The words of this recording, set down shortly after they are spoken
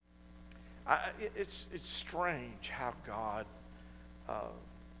It's strange how God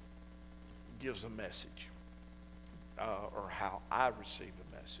gives a message, or how I receive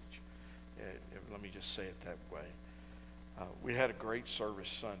a message. Let me just say it that way. We had a great service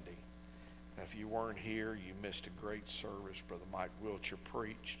Sunday. If you weren't here, you missed a great service. Brother Mike Wiltshire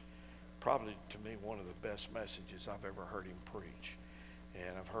preached. Probably, to me, one of the best messages I've ever heard him preach.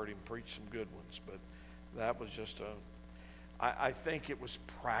 And I've heard him preach some good ones. But that was just I think it was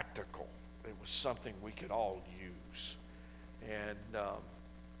practical. It was something we could all use. And,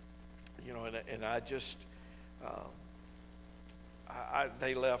 and I just,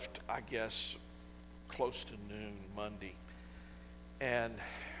 they left, I guess, close to noon Monday. And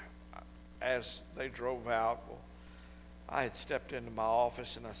as they drove out, well, I had stepped into my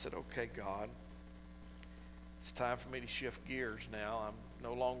office and I said, okay, God, it's time for me to shift gears now. I'm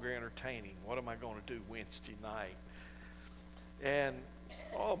no longer entertaining. What am I going to do Wednesday night? And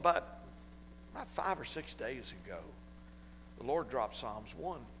about 5 or 6 days ago, the Lord dropped Psalms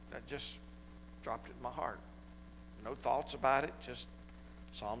 1. That just dropped it in my heart. No thoughts about it, just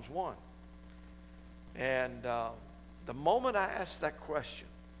Psalms 1. And the moment I asked that question,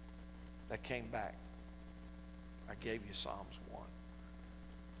 that came back. I gave you Psalms 1.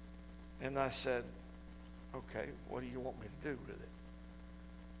 And I said, okay, what do you want me to do with it?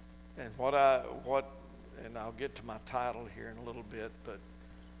 And and I'll get to my title here in a little bit, but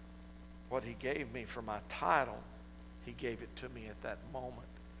what he gave me for my title, he gave it to me at that moment.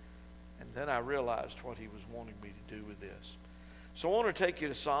 And then I realized what he was wanting me to do with this. So I want to take you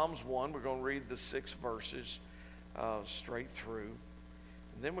to Psalms 1. We're going to read the 6 verses straight through.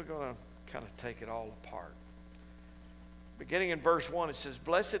 And then we're going to kind of take it all apart. Beginning in verse 1, it says,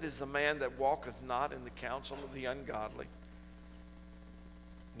 Blessed is the man that walketh not in the counsel of the ungodly,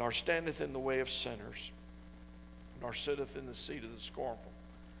 nor standeth in the way of sinners, nor sitteth in the seat of the scornful.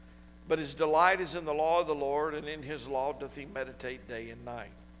 But his delight is in the law of the Lord, and in his law doth he meditate day and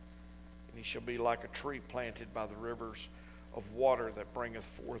night. And he shall be like a tree planted by the rivers of water, that bringeth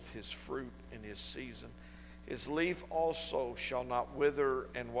forth his fruit in his season. His leaf also shall not wither,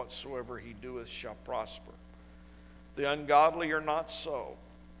 and whatsoever he doeth shall prosper. The ungodly are not so,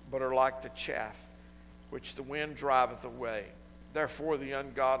 but are like the chaff which the wind driveth away. Therefore the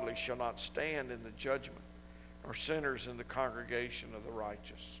ungodly shall not stand in the judgment, nor sinners in the congregation of the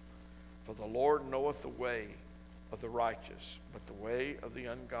righteous. For the Lord knoweth the way of the righteous, but the way of the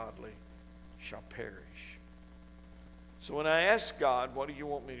ungodly shall perish. So when I asked God, what do you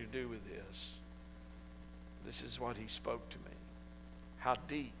want me to do with this? This is what he spoke to me. How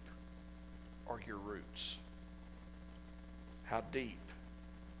deep are your roots? How deep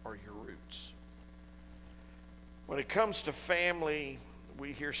are your roots? When it comes to family,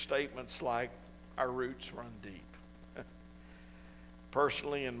 we hear statements like, our roots run deep.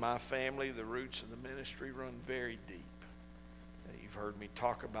 Personally, in my family, the roots of the ministry run very deep. You've heard me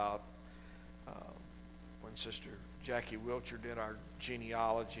talk about when Sister Jackie Wiltshire did our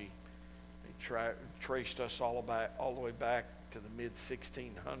genealogy. They traced us all the way back to the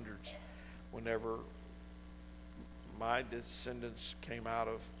mid-1600s, whenever my descendants came out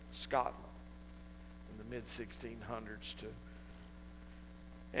of Scotland in the mid-1600s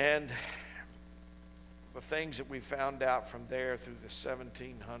and the things that we found out from there through the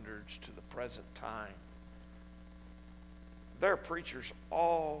 1700s to the present time. There are preachers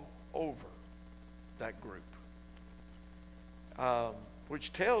all over that group,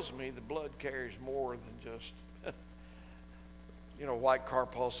 which tells me the blood carries more than just white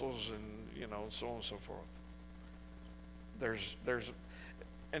corpuscles and so on and so forth.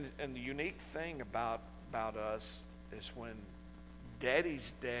 And the unique thing about us is when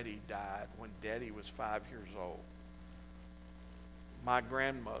Daddy's daddy died, when Daddy was 5 years old, my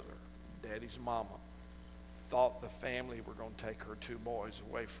grandmother, Daddy's mama, thought the family were going to take her 2 boys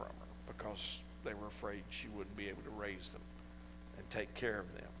away from her because they were afraid she wouldn't be able to raise them and take care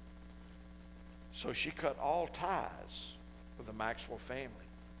of them. So she cut all ties with the Maxwell family.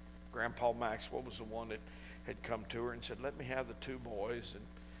 Grandpa Maxwell was the one that had come to her and said, let me have the 2 boys and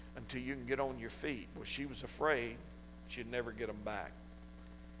until you can get on your feet. Well, she was afraid she'd never get them back.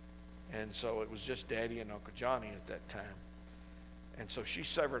 And so it was just Daddy and Uncle Johnny at that time. And so she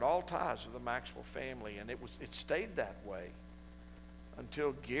severed all ties with the Maxwell family, and it stayed that way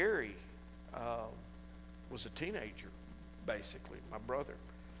until Gary was a teenager, basically, my brother.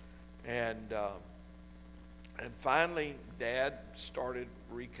 And finally, Dad started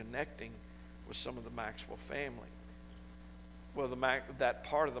reconnecting with some of the Maxwell family. Well, that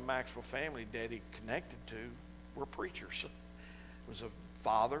part of the Maxwell family Daddy connected to were preachers. It was a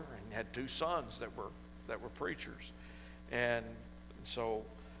father and had 2 sons that were preachers. And so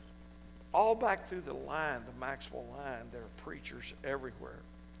all back through the line, the Maxwell line, there are preachers everywhere.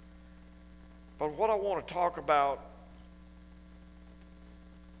 But what I want to talk about,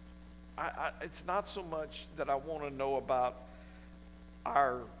 it's not so much that I want to know about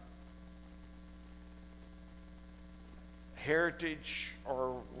our heritage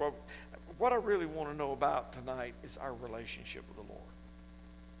or what I really want to know about tonight is our relationship with the Lord.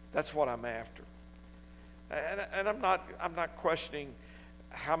 That's what I'm after. And I'm not questioning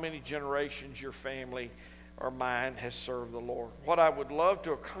how many generations your family or mine has served the Lord. What I would love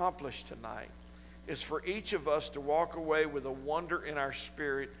to accomplish tonight is for each of us to walk away with a wonder in our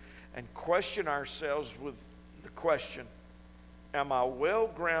spirit and question ourselves with the question, am I well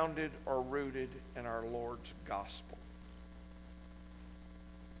grounded or rooted in our Lord's gospel?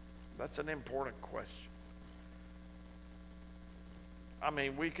 That's an important question. I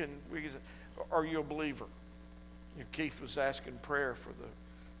mean, we can are you a believer? Keith was asking prayer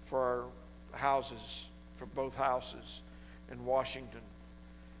for our houses, for both houses in Washington.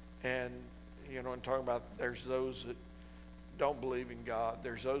 And, and talking about there's those that don't believe in God.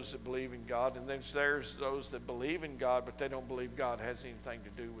 There's those that believe in God. And then there's those that believe in God, but they don't believe God has anything to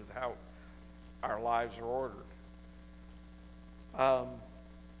do with how our lives are ordered.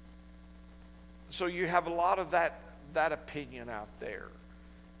 So you have a lot of that opinion out there.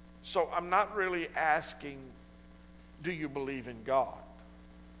 So I'm not really asking, do you believe in God?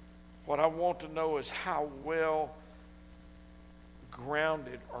 What I want to know is how well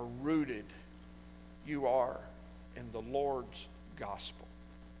grounded or rooted you are in the Lord's gospel.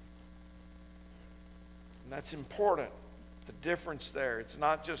 And that's important. The difference there. It's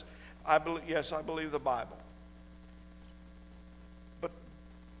not just, I believe the Bible. But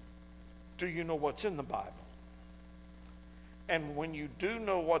do you know what's in the Bible? And when you do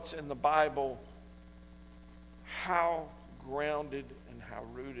know what's in the Bible, how grounded and how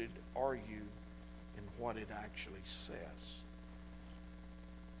rooted are you in what it actually says?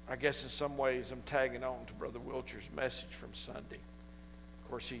 I guess in some ways I'm tagging on to Brother Wiltshire's message from Sunday. Of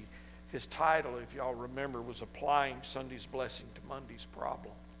course, his title, if y'all remember, was Applying Sunday's Blessing to Monday's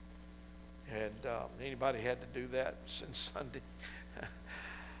Problem. And anybody had to do that since Sunday?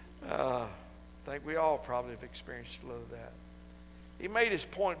 I think we all probably have experienced a little of that. He made his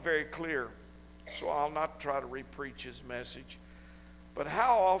point very clear, so I'll not try to re-preach his message. But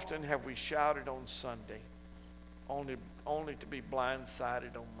how often have we shouted on Sunday only to be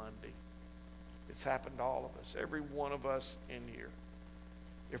blindsided on Monday? It's happened to all of us, every one of us in here.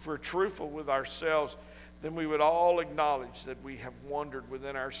 If we're truthful with ourselves, then we would all acknowledge that we have wondered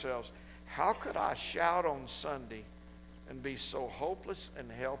within ourselves, how could I shout on Sunday and be so hopeless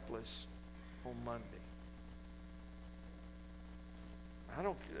and helpless on Monday?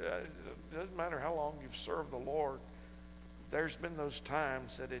 It doesn't matter how long you've served the Lord. There's been those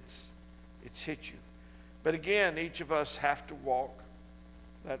times that it's hit you. But again, each of us have to walk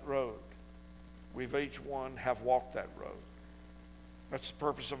that road. We've each one have walked that road. That's the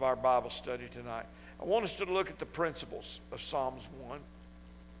purpose of our Bible study tonight. I want us to look at the principles of Psalms 1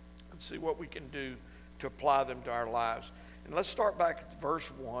 and see what we can do to apply them to our lives. And let's start back at verse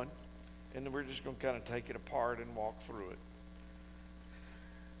 1, and then we're just going to kind of take it apart and walk through it.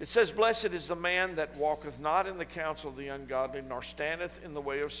 It says, "Blessed is the man that walketh not in the counsel of the ungodly, nor standeth in the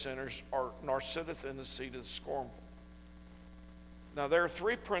way of sinners, nor sitteth in the seat of the scornful." Now there are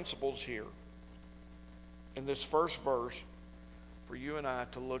three principles here in this first verse for you and I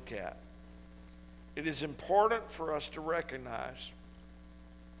to look at. It is important for us to recognize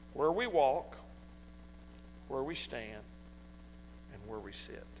where we walk, where we stand, and where we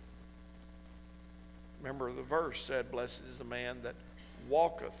sit. Remember, the verse said, "Blessed is the man that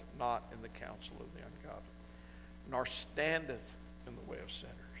walketh not in the counsel of the ungodly, nor standeth in the way of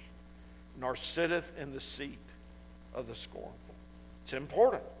sinners, nor sitteth in the seat of the scornful." It's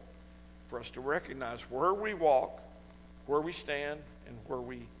important for us to recognize where we walk, where we stand, and where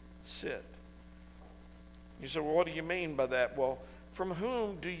we sit. You say, well, what do you mean by that? Well, from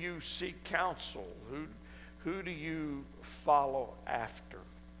whom do you seek counsel? Who do you follow after?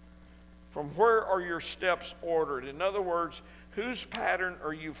 From where are your steps ordered? In other words, whose pattern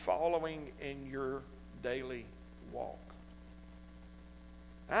are you following in your daily walk?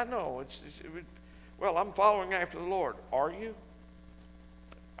 I know I'm following after the Lord. Are you?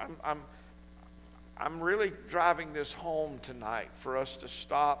 I'm really driving this home tonight for us to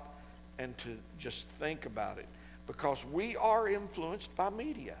stop and to just think about it, because we are influenced by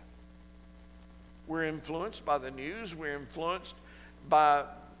media. We're influenced by the news. We're influenced by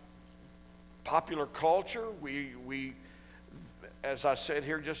popular culture. We as I said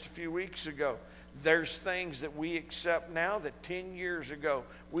here just a few weeks ago, There's things that we accept now that 10 years ago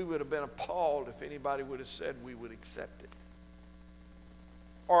we would have been appalled if anybody would have said we would accept it.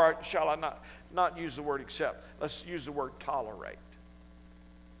 Or shall I not use the word accept? Let's use the word tolerate.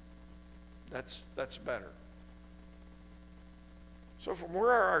 That's better. So from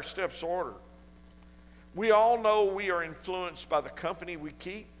where are our steps ordered? We all know we are influenced by the company we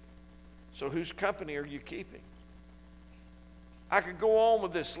keep. So whose company are you keeping? I could go on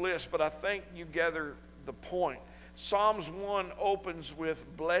with this list, but I think you gather the point. Psalms 1 opens with,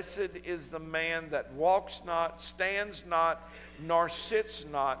 "Blessed is the man that walks not, stands not, nor sits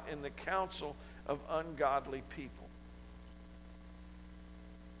not in the counsel of ungodly people."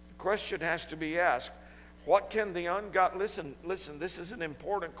 The question has to be asked, what can the ungodly, listen, this is an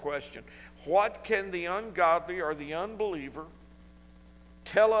important question. What can the ungodly or the unbeliever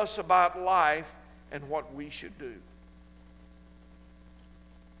tell us about life and what we should do?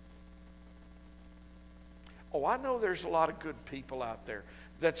 Oh, I know there's a lot of good people out there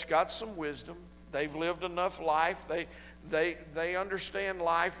that's got some wisdom. They've lived enough life. They understand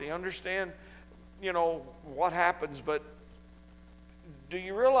life. They understand, what happens. But do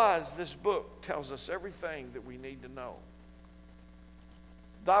you realize this book tells us everything that we need to know?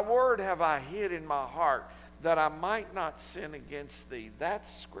 Thy word have I hid in my heart, that I might not sin against thee.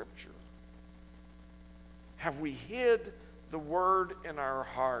 That's Scripture. Have we hid the word in our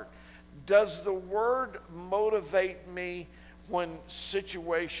heart? Does the word motivate me when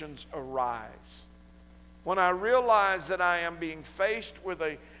situations arise? When I realize that I am being faced with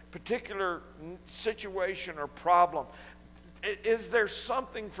a particular situation or problem, is there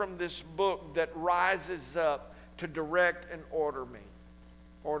something from this book that rises up to direct and order me?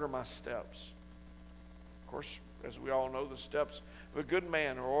 Order my steps. Of course, as we all know, the steps of a good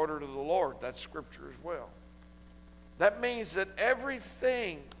man are ordered of the Lord. That's Scripture as well. That means that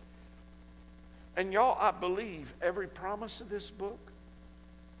everything, and y'all, I believe every promise of this book.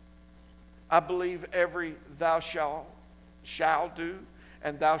 I believe every thou shall do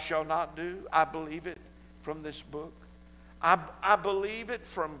and thou shalt not do. I believe it from this book. I believe it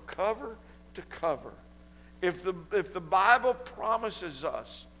from cover to cover. If the Bible promises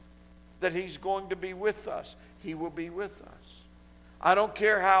us that He's going to be with us, He will be with us. I don't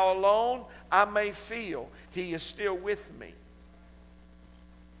care how alone I may feel, He is still with me.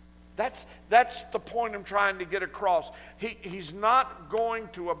 That's the point I'm trying to get across. He's not going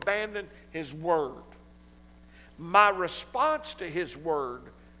to abandon His word. My response to His word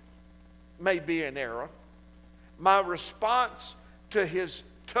may be an error. My response to His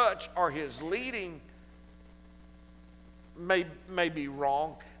touch or His leading may be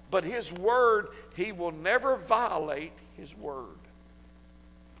wrong, but His word, He will never violate His word.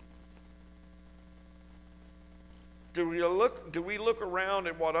 Do we look around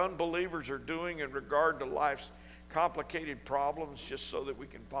at what unbelievers are doing in regard to life's complicated problems just so that we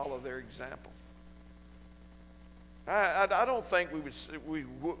can follow their example? I don't think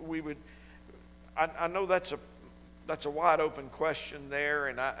we would. I know that's a wide open question there,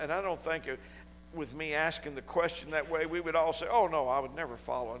 and I don't think with me asking the question that way, we would all say, "Oh no, I would never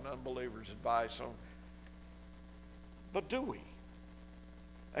follow an unbeliever's advice on." But do we?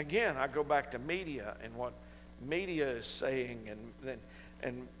 Again, I go back to media and what media is saying,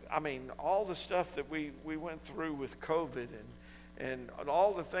 and I mean all the stuff that we went through with COVID and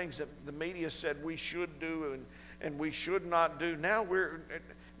all the things that the media said we should do and we should not do. Now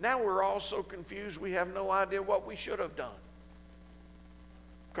we're all so confused we have no idea what we should have done,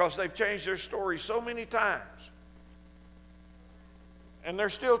 because they've changed their story so many times, and they're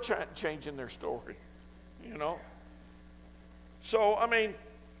still changing their story, So I mean,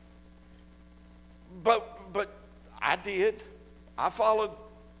 but I did. I followed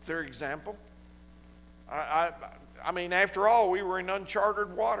their example. I mean, after all, we were in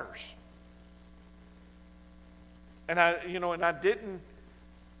uncharted waters. And I didn't,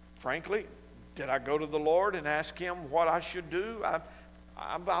 frankly, did I go to the Lord and ask Him what I should do?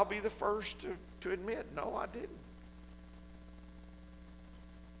 I'll be the first to admit, no, I didn't.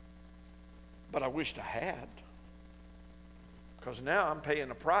 But I wished I had. Because now I'm paying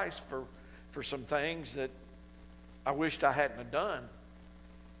a price for some things that I wished I hadn't have done.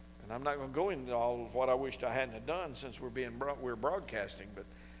 And I'm not going to go into all of what I wished I hadn't have done since we're broadcasting, but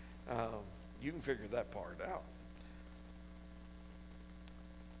you can figure that part out.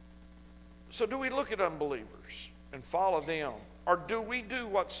 So do we look at unbelievers and follow them? Or do we do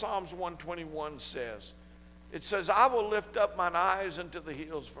what Psalms 121 says? It says, I will lift up mine eyes unto the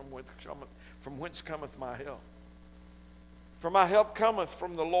hills from whence cometh my help. For my help cometh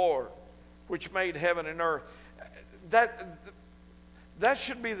from the Lord, which made heaven and earth. That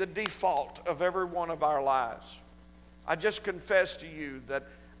should be the default of every one of our lives. I just confess to you that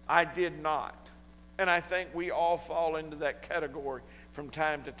I did not. And I think we all fall into that category from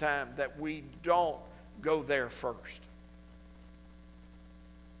time to time, that we don't go there first.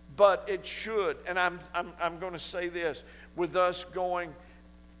 But it should, and I'm going to say this, with us going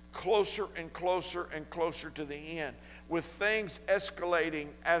closer and closer and closer to the end, with things escalating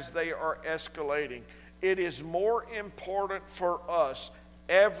as they are escalating, it is more important for us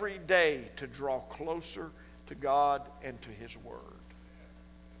every day to draw closer to God and to His Word.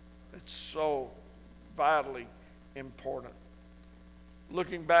 It's so vitally important.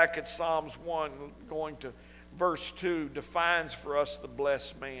 Looking back at Psalms 1, going to verse 2, defines for us the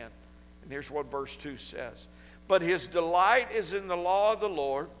blessed man. And here's what verse 2 says. But his delight is in the law of the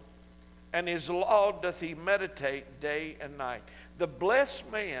Lord, and his law doth he meditate day and night. The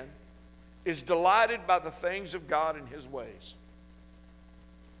blessed man is delighted by the things of God and His ways.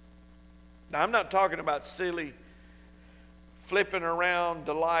 Now, I'm not talking about silly flipping around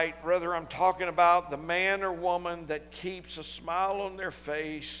delight. Rather, I'm talking about the man or woman that keeps a smile on their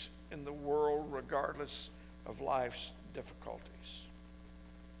face in the world regardless of life's difficulties.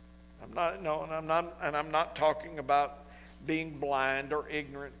 I'm not talking about being blind or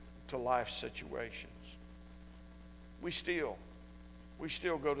ignorant to life situations. We still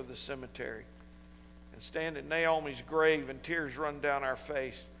go to the cemetery and stand at Naomi's grave and tears run down our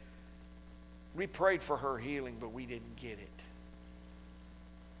face. We prayed for her healing, but we didn't get it.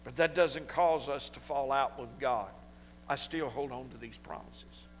 But that doesn't cause us to fall out with God. I still hold on to these promises.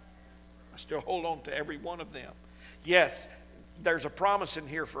 I still hold on to every one of them. Yes, there's a promise in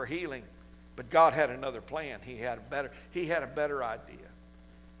here for healing, but God had another plan. He had a better idea.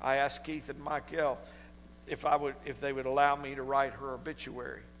 I asked Keith and Michael if they would allow me to write her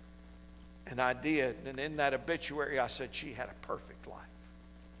obituary. And I did. And in that obituary, I said she had a perfect life.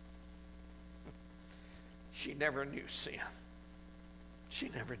 She never knew sin. She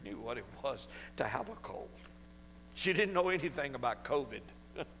never knew what it was to have a cold. She didn't know anything about COVID.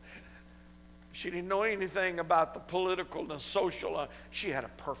 She didn't know anything about the political and the social. She had a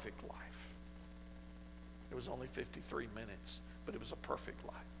perfect life. It was only 53 minutes, but it was a perfect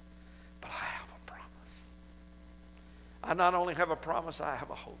life. But I have a promise. I not only have a promise, I have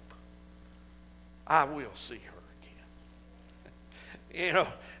a hope. I will see her again. You know,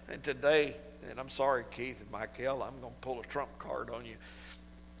 and today, and I'm sorry, Keith and Michael, I'm going to pull a trump card on you.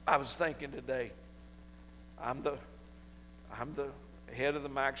 I was thinking today, I'm the head of the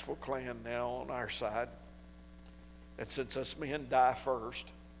Maxwell clan now on our side. And since us men die first,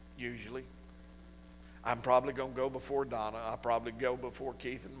 usually, I'm probably going to go before Donna. I'll probably go before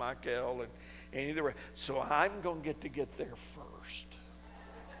Keith and Michael and any of the rest. So I'm going to get there first.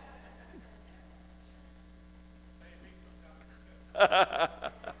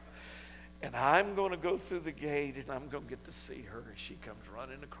 And I'm going to go through the gate and I'm going to get to see her as she comes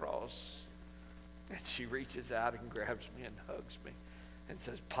running across. And she reaches out and grabs me and hugs me and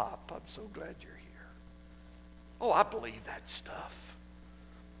says, Pop, I'm so glad you're here. Oh, I believe that stuff.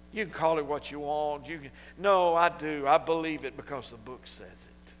 You can call it what you want. No, I do. I believe it because the book says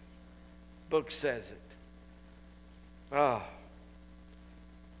it. Book says it. So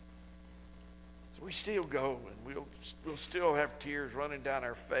we still go, and we'll still have tears running down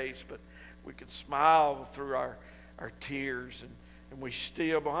our face, but we can smile through our tears, and we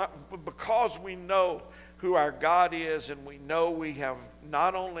still, because we know who our God is, and we know we have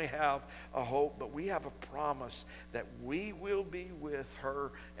not only have a hope, but we have a promise that we will be with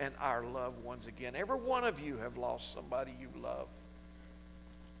her and our loved ones again. Every one of you have lost somebody you love.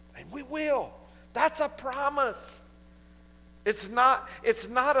 And we will. That's a promise. It's not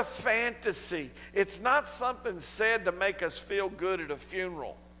a fantasy. It's not something said to make us feel good at a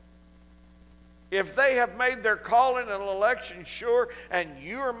funeral. If they have made their calling and election sure, and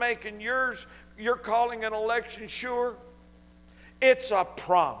you are making your calling and election sure, it's a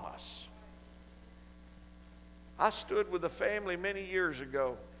promise. I stood with a family many years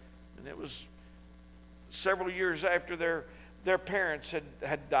ago, and it was several years after their parents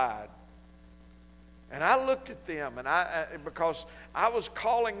had died. And I looked at them, and because I was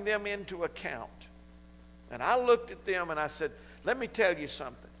calling them into account. And I looked at them and I said, let me tell you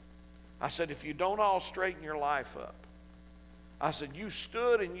something. I said, if you don't all straighten your life up, I said, you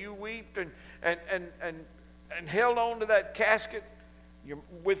stood and you wept and held on to that casket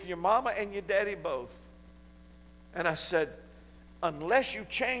with your mama and your daddy both. And I said, unless you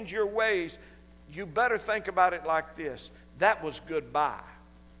change your ways, you better think about it like this. That was goodbye.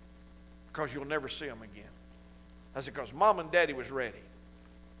 Because you'll never see them again. I said, because mom and daddy was ready.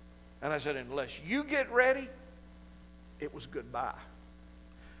 And I said, unless you get ready, it was goodbye.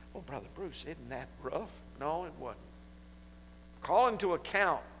 Well, Brother Bruce, isn't that rough? No, it wasn't. Call into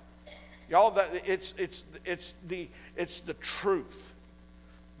account. Y'all, it's the truth.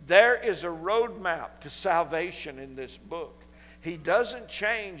 There is a roadmap to salvation in this book. He doesn't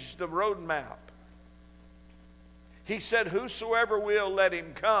change the roadmap. He said, whosoever will, let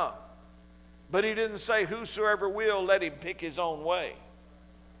him come. But he didn't say, whosoever will, let him pick his own way.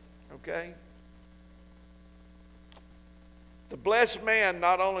 Okay? The blessed man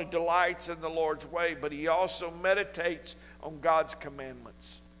not only delights in the Lord's way, but he also meditates on God's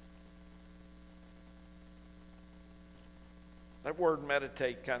commandments. That word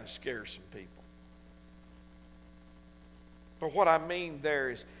meditate kind of scares some people. But what I mean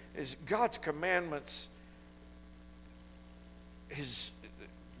there is God's commandments, His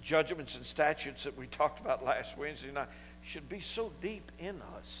judgments and statutes that we talked about last Wednesday night, should be so deep in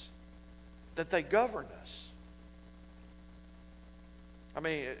us that they govern us. I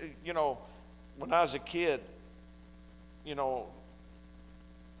mean, you know, when I was a kid, you know,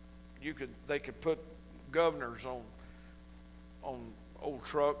 they could put governors on old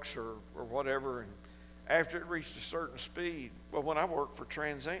trucks or whatever, and after it reached a certain speed, well, when I worked for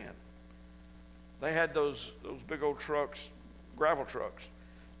Trans Am, they had those big old trucks, gravel trucks.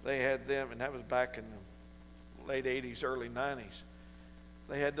 They had them, and that was back in the late 80s, early 90s.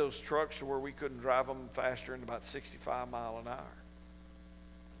 They had those trucks to where we couldn't drive them faster than about 65 miles an hour.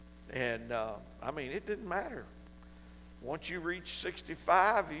 And, I mean, it didn't matter. Once you reach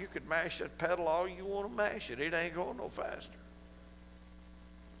 65, you could mash that pedal all you want to mash it. It ain't going no faster.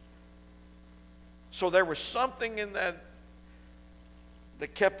 So there was something in that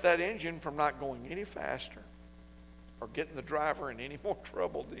kept that engine from not going any faster or getting the driver in any more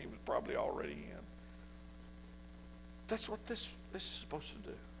trouble than he was probably already in. That's what this is supposed to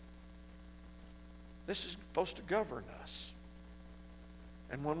do. This is supposed to govern us.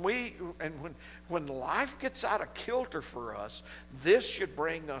 And when life gets out of kilter for us, this should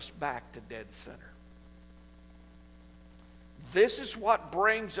bring us back to dead center. This is what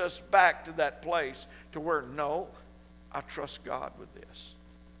brings us back to that place to where, no, I trust God with this.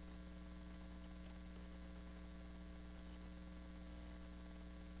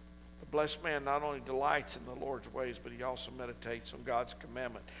 The blessed man not only delights in the Lord's ways, but he also meditates on God's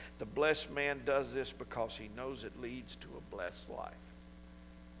commandment. The blessed man does this because he knows it leads to a blessed life.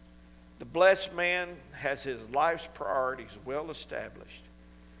 The blessed man has his life's priorities well established,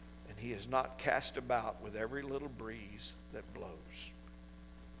 and he is not cast about with every little breeze that blows.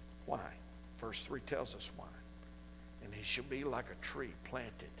 Why? Verse 3 tells us why. And he shall be like a tree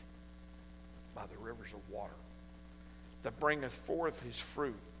planted by the rivers of water, that bringeth forth his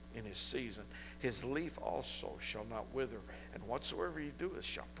fruit in his season. His leaf also shall not wither, and whatsoever he doeth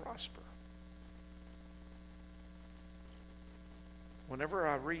shall prosper. Whenever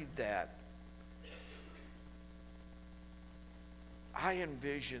I read that, I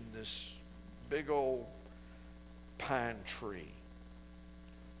envision this big old pine tree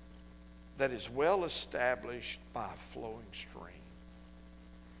that is well established by a flowing stream.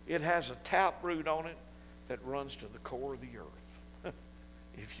 It has a tap root on it that runs to the core of the earth,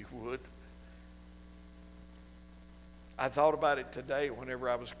 if you would. I thought about it today whenever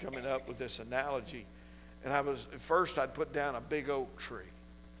I was coming up with this analogy. And at first I'd put down a big oak tree.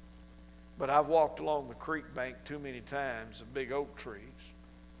 But I've walked along the creek bank too many times of big oak trees.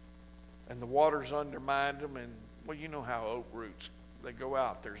 And the water's undermined them. And, well, you know how oak roots, they go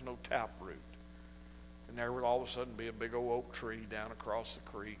out. There's no tap root. And there would all of a sudden be a big old oak tree down across the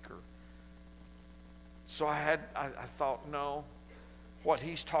creek. So I thought, no, what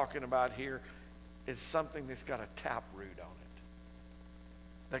he's talking about here is something that's got a tap root on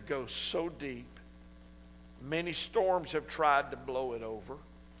it that goes so deep. Many storms have tried to blow it over.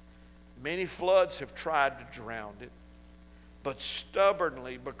 Many floods have tried to drown it. But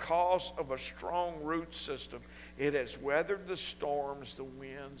stubbornly, because of a strong root system, it has weathered the storms, the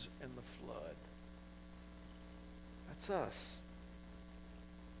winds, and the flood. That's us.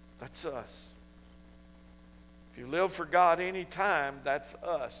 That's us. If you live for God any time, that's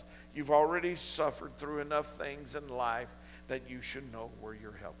us. You've already suffered through enough things in life that you should know where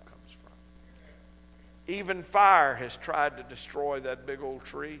your help comes from. Even fire has tried to destroy that big old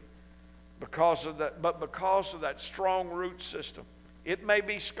tree because of that strong root system. It may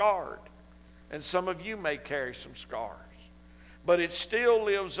be scarred, and some of you may carry some scars, but it still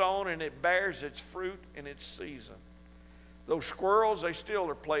lives on and it bears its fruit in its season. Those squirrels, they still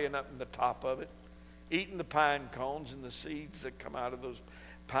are playing up in the top of it, eating the pine cones and the seeds that come out of those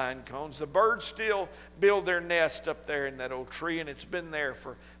pine cones. The birds still build their nest up there in that old tree, and it's been there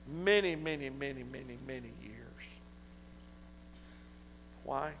for many, many, many, many, many years.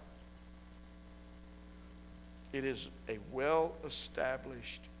 why? It is a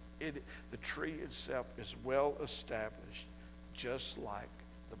well-established, the tree itself is well-established, just like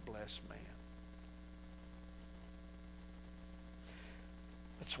the blessed man.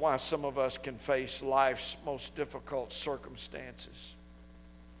 That's why some of us can face life's most difficult circumstances,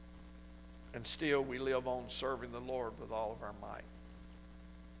 and still we live on serving the Lord with all of our might.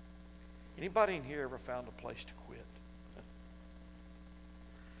 Anybody in here ever found a place to quit?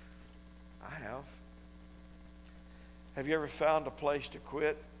 I have. Have you ever found a place to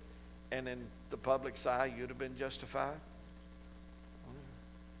quit and in the public's eye you'd have been justified?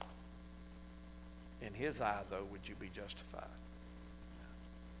 In his eye, though, would you be justified?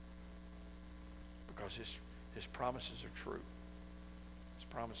 Because his promises are true. His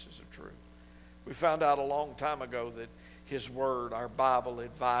promises are true. We found out a long time ago that his word, our Bible,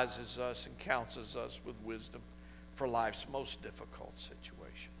 advises us and counsels us with wisdom for life's most difficult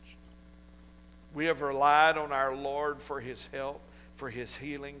situations. We have relied on our Lord for his help, for his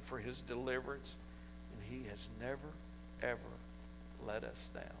healing, for his deliverance, and he has never, ever let us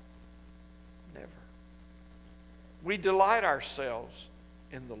down. Never. We delight ourselves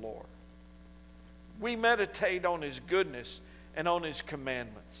in the Lord. We meditate on his goodness and on his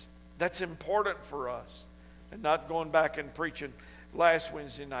commandments. That's important for us. And not going back and preaching last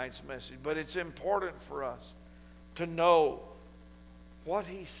Wednesday night's message, but it's important for us to know what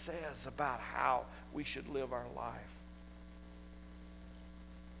he says about how we should live our life.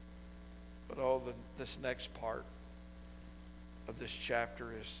 But this next part of this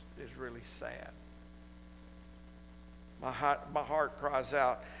chapter is really sad. My heart cries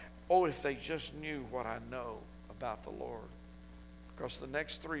out, oh, if they just knew what I know about the Lord. Because the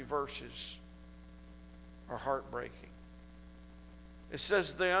next 3 verses are heartbreaking. It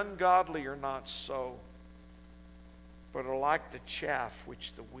says, the ungodly are not so, but are like the chaff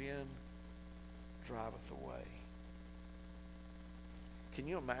which the wind driveth away. Can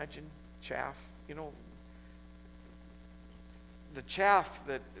you imagine chaff? You know, the chaff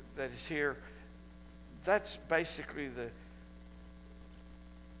that is here, that's basically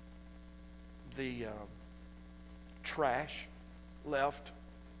the trash left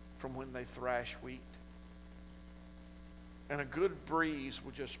from when they thrash wheat. And a good breeze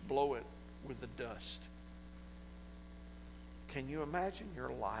will just blow it with the dust. Can you imagine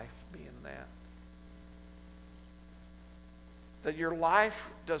your life being that? That your life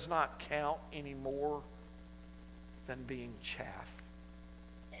does not count any more than being chaff.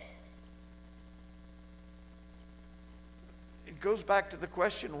 It goes back to the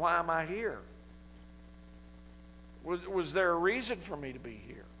question, why am I here? Was there a reason for me to be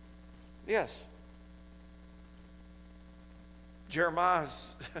here? Yes. Jeremiah,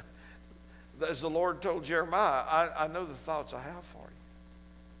 as the Lord told Jeremiah, I know the thoughts I have for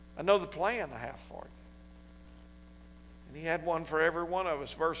you. I know the plan I have for you. And he had one for every one of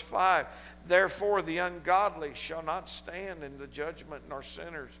us. Verse 5, therefore the ungodly shall not stand in the judgment, nor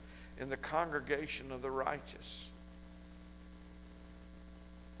sinners in the congregation of the righteous.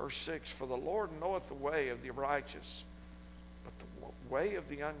 Verse 6, for the Lord knoweth the way of the righteous, but the way of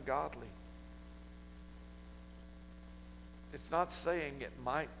the ungodly. It's not saying it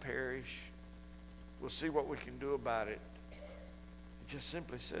might perish. We'll see what we can do about it. It just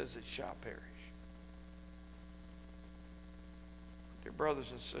simply says it shall perish. Dear brothers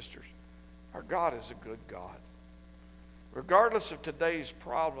and sisters, our God is a good God. Regardless of today's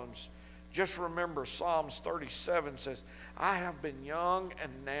problems, just remember Psalms 37 says, I have been young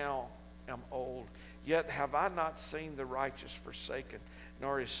and now am old, yet have I not seen the righteous forsaken,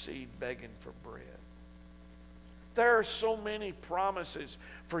 nor his seed begging for bread. There are so many promises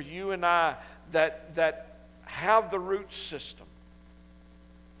for you and I that have the root system,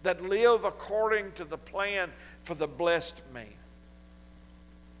 that live according to the plan for the blessed man.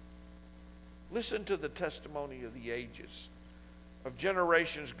 Listen to the testimony of the ages, of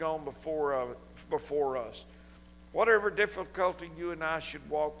generations gone before us. Whatever difficulty you and I should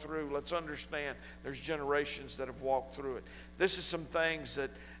walk through, let's understand there's generations that have walked through it. This is some things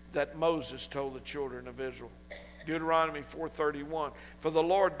that Moses told the children of Israel. Deuteronomy 4:31, for the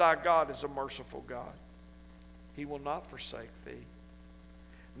Lord thy God is a merciful God. He will not forsake thee,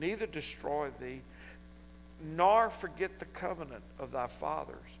 neither destroy thee, nor forget the covenant of thy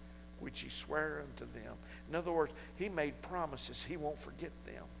fathers, which he sware unto them. In other words, he made promises. He won't forget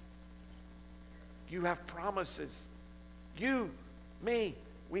them. You have promises. You, me,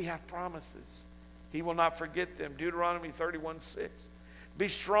 we have promises. He will not forget them. Deuteronomy 31:6. Be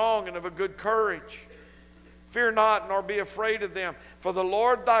strong and of a good courage. Fear not, nor be afraid of them. For the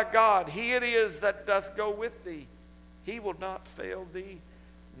Lord thy God, he it is that doth go with thee. He will not fail thee,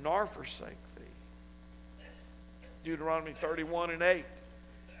 nor forsake thee. Deuteronomy 31:8.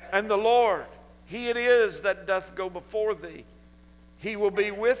 And the Lord, He it is that doth go before thee. He will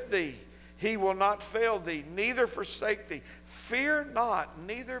be with thee. He will not fail thee, neither forsake thee. Fear not,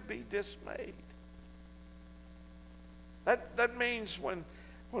 neither be dismayed. That means when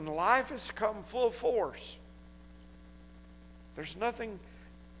life has come full force, there's nothing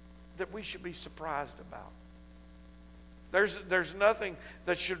that we should be surprised about. There's nothing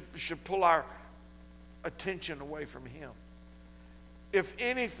that should pull our attention away from Him. If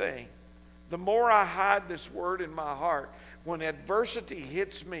anything, the more I hide this word in my heart, when adversity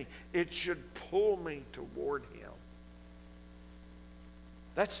hits me, it should pull me toward Him.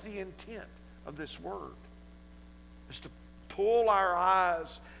 That's the intent of this word, is to pull our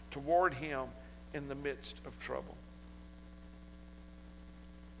eyes toward Him in the midst of trouble.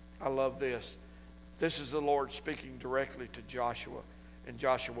 I love this. This is the Lord speaking directly to Joshua in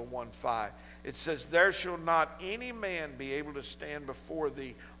Joshua 1:5. It says, there shall not any man be able to stand before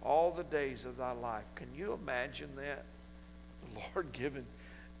thee all the days of thy life. Can you imagine that? The Lord given.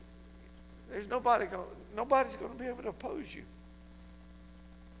 There's nobody's going to be able to oppose you.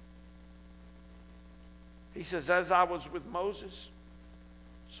 He says, as I was with Moses,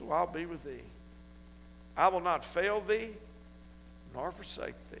 so I'll be with thee. I will not fail thee, nor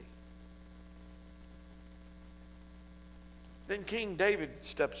forsake thee. Then King David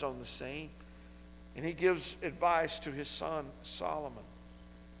steps on the scene, and he gives advice to his son Solomon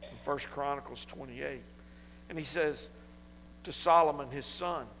in 1 Chronicles 28. And he says to Solomon, his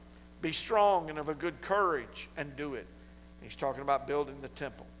son, be strong and of a good courage, and do it. And he's talking about building the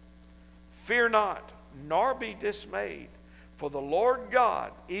temple. Fear not, nor be dismayed, for the Lord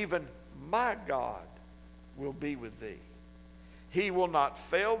God, even my God, will be with thee. He will not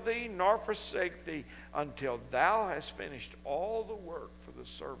fail thee, nor forsake thee, until thou hast finished all the work for the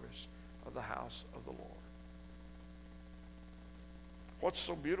service of the house of the Lord. What's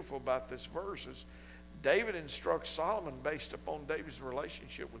so beautiful about this verse is David instructs Solomon based upon David's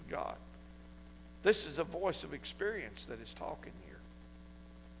relationship with God. This is a voice of experience that is talking here.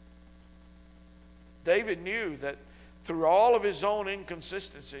 David knew that through all of his own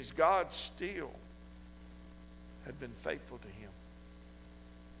inconsistencies, God still had been faithful to him.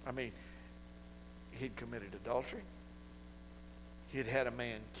 I mean, he'd committed adultery. He'd had a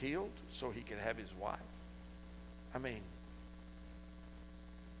man killed so he could have his wife. I mean,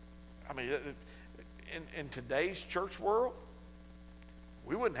 in today's church world,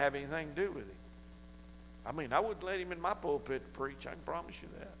 we wouldn't have anything to do with him. I mean, I wouldn't let him in my pulpit to preach. I can promise you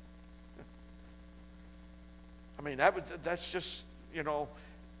that. I mean, that's just,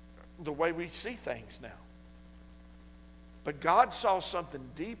 the way we see things now. But God saw something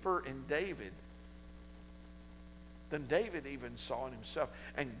deeper in David than David even saw in himself.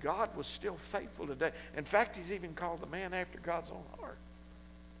 And God was still faithful to David. In fact, he's even called the man after God's own heart.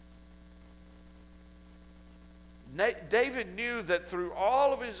 David knew that through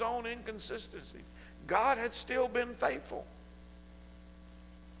all of his own inconsistencies, God had still been faithful.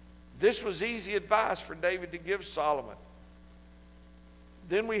 This was easy advice for David to give Solomon.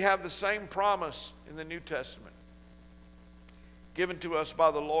 Then we have the same promise in the New Testament, given to us by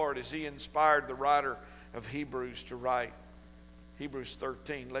the Lord as He inspired the writer of Hebrews to write. Hebrews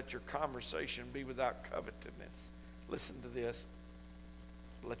 13, let your conversation be without covetousness. Listen to this.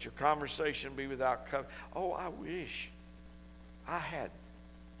 Let your conversation be without covetousness. Oh, I wish I had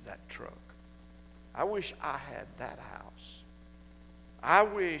that truck. I wish I had that house. I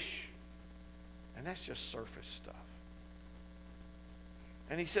wish, and that's just surface stuff.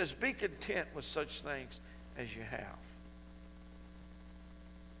 And he says, be content with such things as you have.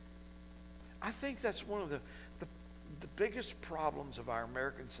 I think that's one of the biggest problems of our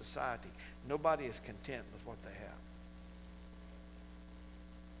American society. Nobody is content with what they have.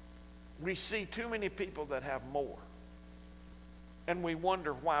 We see too many people that have more, and we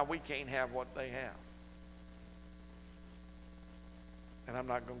wonder why we can't have what they have. And I'm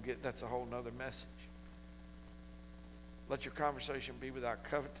not going to get, that's a whole nother message. Let your conversation be without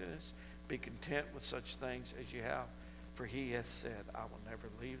covetousness. Be content with such things as you have. For He hath said, I will never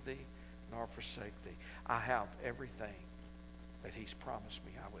leave thee nor forsake thee. I have everything that He's promised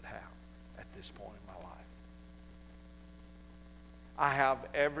me I would have at this point in my life. I have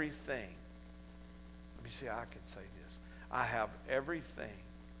everything. Let me see how I can say this. I have everything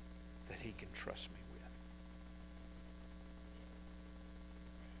that He can trust me with.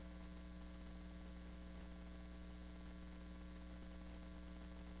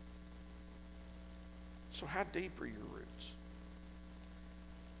 So how deep are your roots?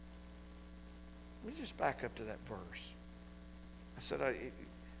 Let me just back up to that verse. I said,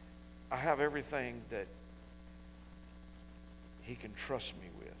 I have everything that He can trust me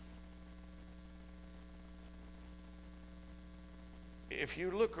with. If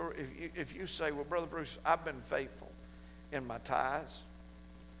you look, if you say, well, Brother Bruce, I've been faithful in my tithes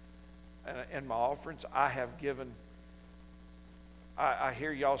and in my offerings. I have given. I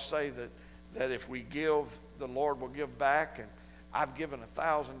hear y'all say that if we give, the Lord will give back, and I've given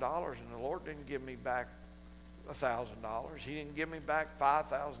 $1,000, and the Lord didn't give me back $1,000. He didn't give me back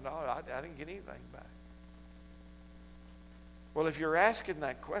 $5,000. I didn't get anything back. Well, if you're asking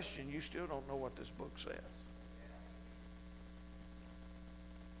that question, you still don't know what this book says.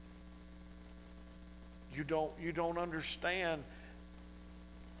 You don't understand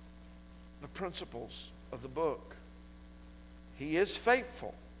the principles of the book. He is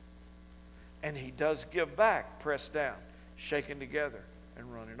faithful, and He does give back, pressed down, shaken together,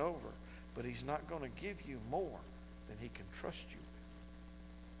 and running over. But He's not going to give you more than He can trust you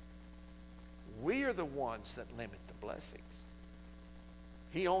with. We are the ones that limit the blessings.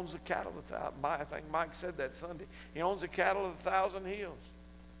 He owns the cattle of the thousand. I think Mike said that Sunday. He owns the cattle of 1,000 hills.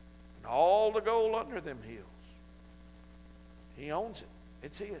 And all the gold under them hills. He owns it.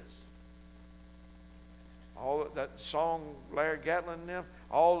 It's His. All that song, Larry Gatlin and them,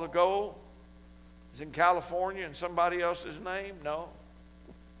 all the gold is in California in somebody else's name? No.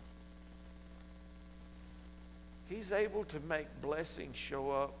 He's able to make blessings show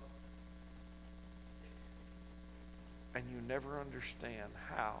up, and you never understand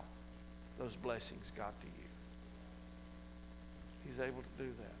how those blessings got to you. He's able to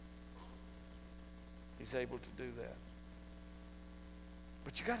do that. He's able to do that.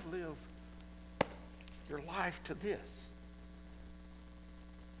 But you got to live your life to this.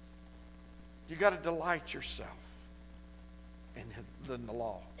 You got to delight yourself in the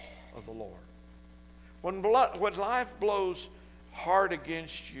law of the Lord. When life blows hard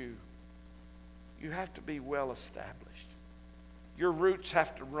against you, you have to be well established. Your roots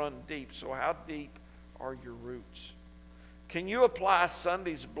have to run deep. So how deep are your roots? Can you apply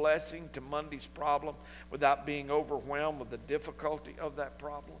Sunday's blessing to Monday's problem without being overwhelmed with the difficulty of that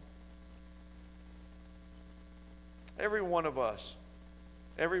problem? Every one of us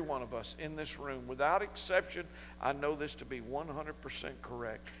in this room, without exception, I know this to be 100%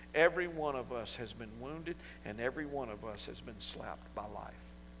 correct. Every one of us has been wounded, and every one of us has been slapped by life.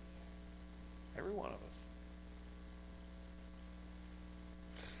 Every one of us.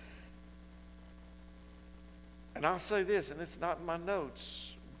 And I'll say this, and it's not in my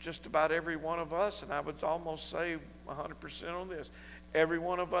notes, just about every one of us, and I would almost say 100% on this, every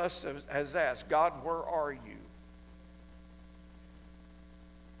one of us has asked, God, where are you?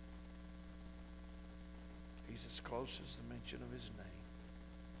 He's as close as the mention of His name.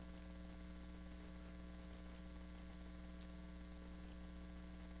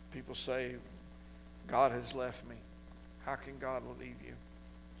 People say, God has left me. How can God leave you?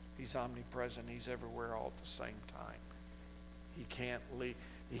 He's omnipresent. He's everywhere all at the same time. He can't leave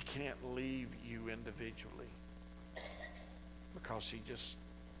you individually because He just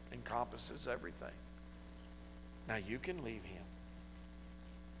encompasses everything. Now you can leave Him.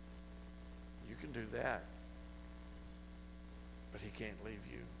 You can do that. But He can't leave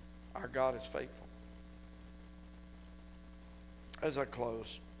you. Our God is faithful. As I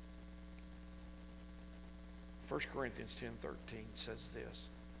close, 1 Corinthians 10:13 says this.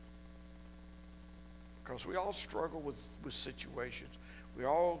 Because we all struggle with situations. We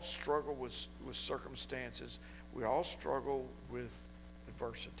all struggle with circumstances. We all struggle with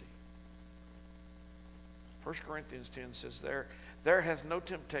adversity. 1 Corinthians 10 says, There hath no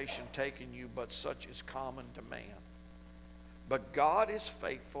temptation taken you, but such is common to man. But God is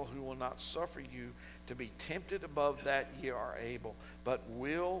faithful, who will not suffer you to be tempted above that ye are able, but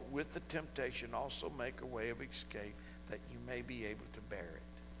will with the temptation also make a way of escape, that you may be able to bear it.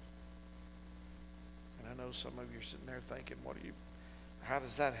 And I know some of you are sitting there thinking, how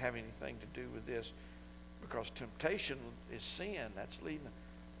does that have anything to do with this? Because temptation is sin. That's leading.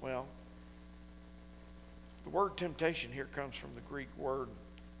 Well, the word temptation here comes from the Greek word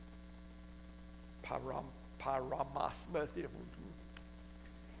pyramas.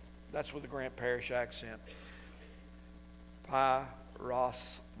 That's with the Grant Parish accent.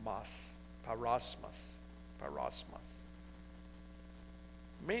 Pyrosmas.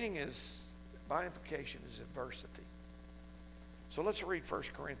 Meaning is, by implication, is adversity. So let's read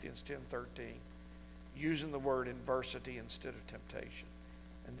 1 Corinthians 10:13, using the word adversity instead of temptation.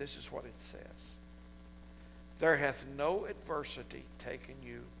 And this is what it says. There hath no adversity taken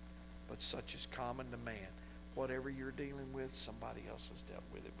you, but such is common to man. Whatever you're dealing with, somebody else has dealt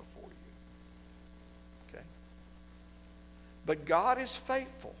with it before you. Okay? But God is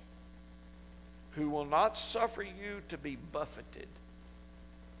faithful, who will not suffer you to be buffeted.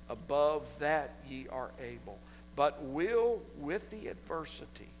 Above that ye are able, but will with the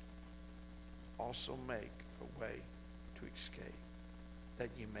adversity also make a way to escape, that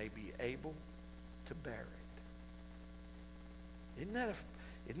you may be able to bear it.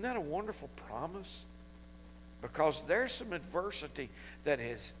 Isn't that a wonderful promise? Because there's some adversity that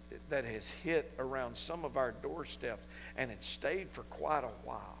has hit around some of our doorsteps, and it's stayed for quite a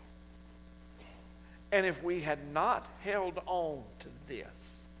while. And if we had not held on to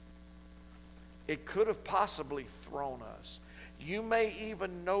this, it could have possibly thrown us. You may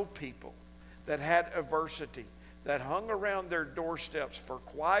even know people that had adversity that hung around their doorsteps for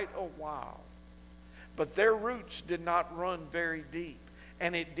quite a while, but their roots did not run very deep,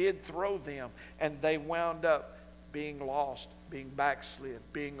 and it did throw them, and they wound up being lost, being backslid,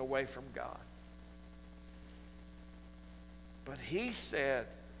 being away from God. But he said,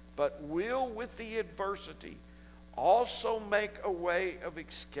 but will with the adversity also make a way of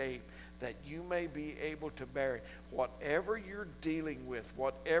escape, that you may be able to bear it. Whatever you're dealing with,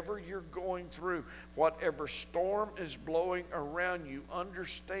 whatever you're going through, whatever storm is blowing around you,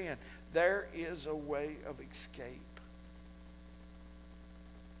 understand there is a way of escape.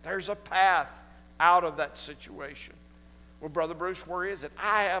 There's a path out of that situation. Well, Brother Bruce, where is it?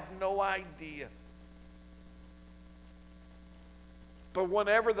 I have no idea. But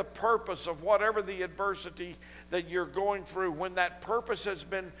whenever the purpose of whatever the adversity that you're going through, when that purpose has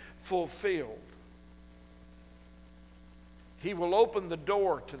been fulfilled, he will open the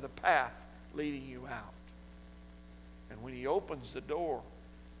door to the path leading you out. And when he opens the door,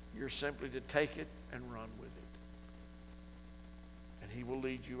 you're simply to take it and run with it. And he will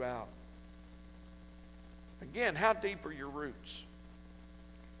lead you out. Again, how deep are your roots?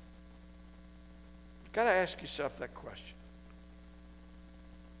 You've got to ask yourself that question.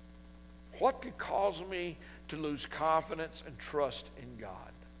 What could cause me to lose confidence and trust in God?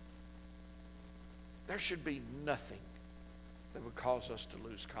 There should be nothing that would cause us to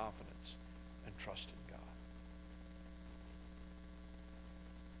lose confidence and trust in God.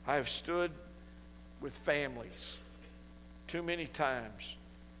 I have stood with families too many times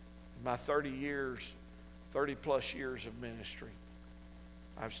in my 30 plus years of ministry.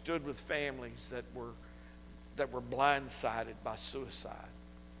 I've stood with families that were blindsided by suicide.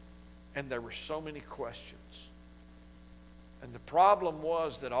 And there were so many questions. And the problem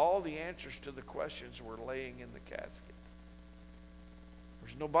was that all the answers to the questions were laying in the casket.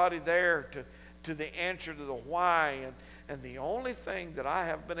 There's nobody there to the answer to the why. And the only thing that I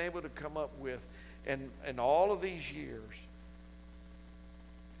have been able to come up with in all of these years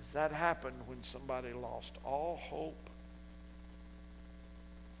is that happened when somebody lost all hope.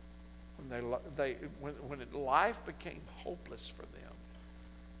 When life became hopeless for them.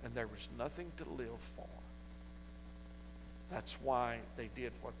 And there was nothing to live for. That's why they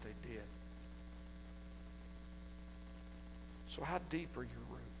did what they did. So how deep are your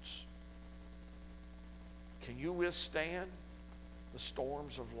roots? Can you withstand the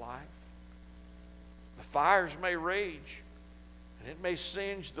storms of life? The fires may rage, and it may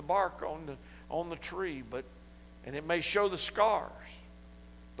singe the bark on the tree, and it may show the scars,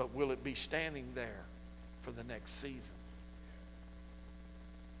 but will it be standing there for the next season?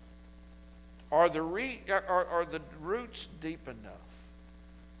 Are the roots deep enough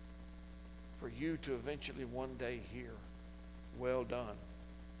for you to eventually one day hear, well done,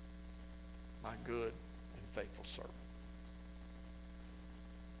 my good and faithful servant?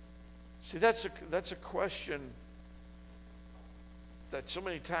 See, that's a question that so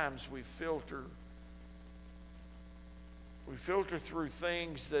many times we filter through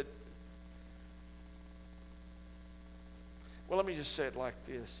things that, well, let me just say it like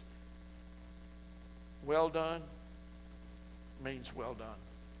this. Well done means well done.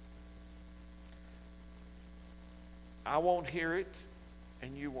 I won't hear it,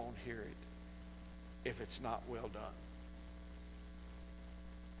 and you won't hear it if it's not well done.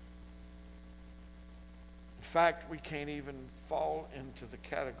 In fact, we can't even fall into the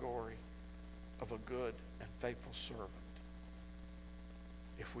category of a good and faithful servant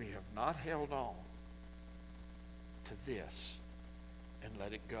if we have not held on to this and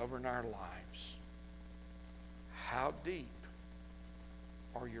let it govern our lives. How deep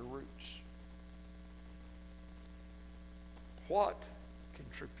are your roots? What can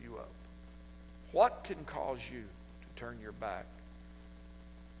trip you up? What can cause you to turn your back?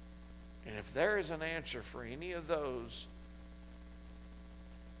 And if there is an answer for any of those,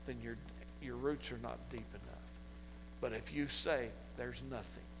 then your roots are not deep enough. But if you say there's nothing,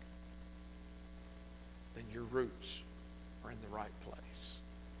 then your roots are in the right place.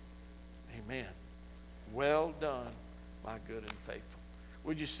 Amen. Well done, my good and faithful.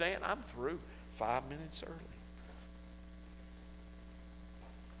 Would you stand? I'm through 5 minutes early.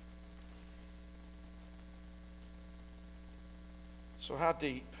 So how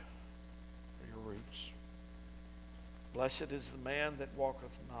deep are your roots? Blessed is the man that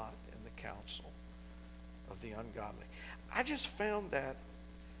walketh not in the counsel of the ungodly. I just found that,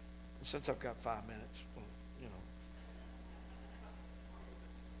 since I've got 5 minutes, well,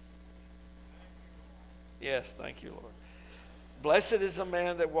 Yes, thank you, Lord. Blessed is the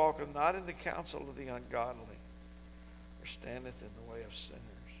man that walketh not in the counsel of the ungodly, or standeth in the way of sinners,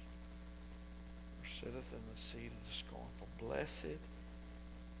 or sitteth in the seat of the scornful. Blessed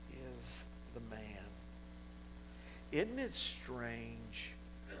is the man. Isn't it strange?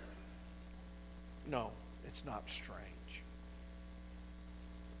 No, it's not strange.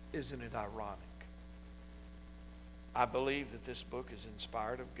 Isn't it ironic? I believe that this book is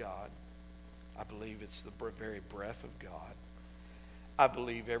inspired of God. I believe it's the very breath of God. I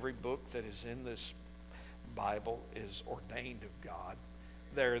believe every book that is in this Bible is ordained of God.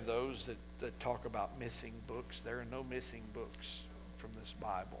 There are those that talk about missing books. There are no missing books from this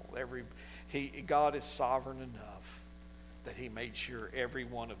Bible. God is sovereign enough that he made sure every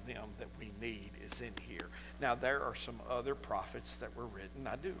one of them that we need is in here. Now, there are some other prophets that were written.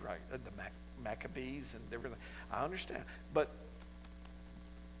 I do, right? The Maccabees and everything. I understand. But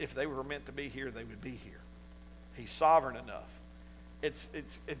if they were meant to be here, they would be here. He's sovereign enough.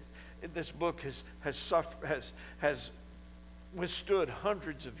 This book has withstood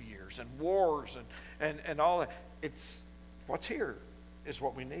hundreds of years and wars and all that. What's here is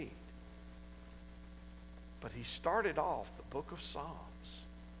what we need. But he started off the book of Psalms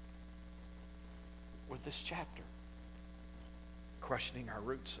with this chapter, questioning our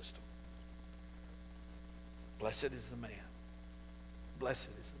root system. Blessed is the man. Blessed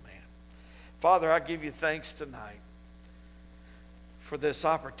is the man. Father, I give you thanks tonight for this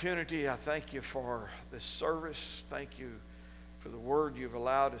opportunity. I thank you for this service. Thank you for the word you've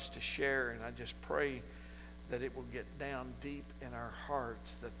allowed us to share. And I just pray that it will get down deep in our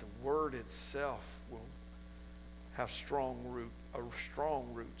hearts, that the word itself will have a strong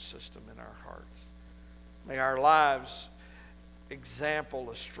root system in our hearts. May our lives example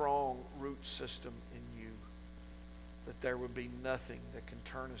a strong root system in you, that there would be nothing that can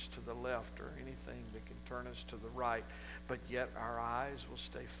turn us to the left or anything that can turn us to the right, but yet our eyes will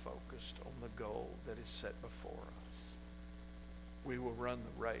stay focused on the goal that is set before us. We will run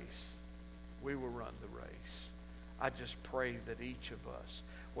the race. We will run the race. I just pray that each of us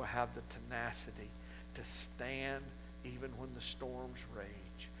will have the tenacity to stand even when the storms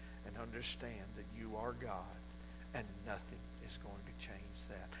rage and understand that you are God and nothing is going to change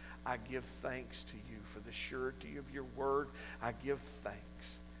that. I give thanks to you for the surety of your word. I give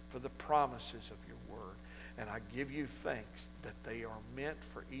thanks for the promises of your word. And I give you thanks that they are meant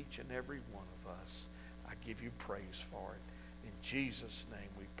for each and every one of us. I give you praise for it. In Jesus' name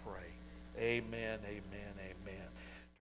we pray. Amen, amen, amen.